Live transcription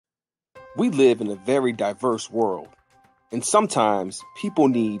We live in a very diverse world, and sometimes people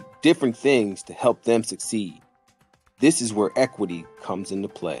need different things to help them succeed. This is where equity comes into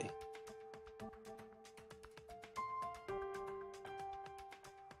play.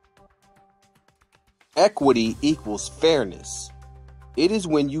 Equity equals fairness. It is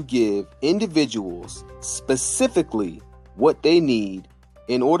when you give individuals specifically what they need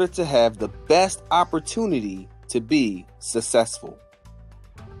in order to have the best opportunity to be successful.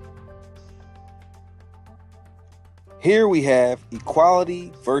 Here we have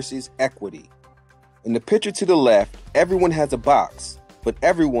equality versus equity. In the picture to the left, everyone has a box, but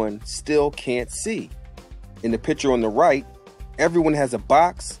everyone still can't see. In the picture on the right, everyone has a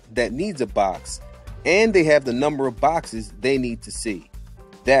box that needs a box, and they have the number of boxes they need to see.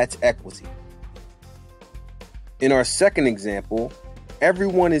 That's equity. In our second example,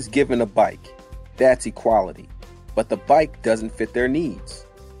 everyone is given a bike. That's equality, but the bike doesn't fit their needs.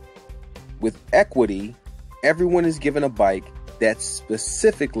 With equity, everyone is given a bike that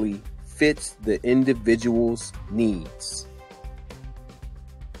specifically fits the individual's needs.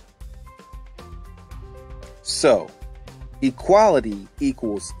 So, equality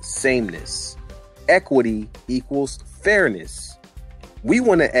equals sameness. Equity equals fairness. We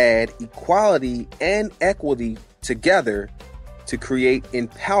want to add equality and equity together to create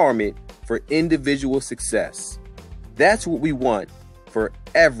empowerment for individual success. That's what we want for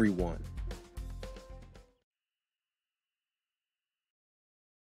everyone.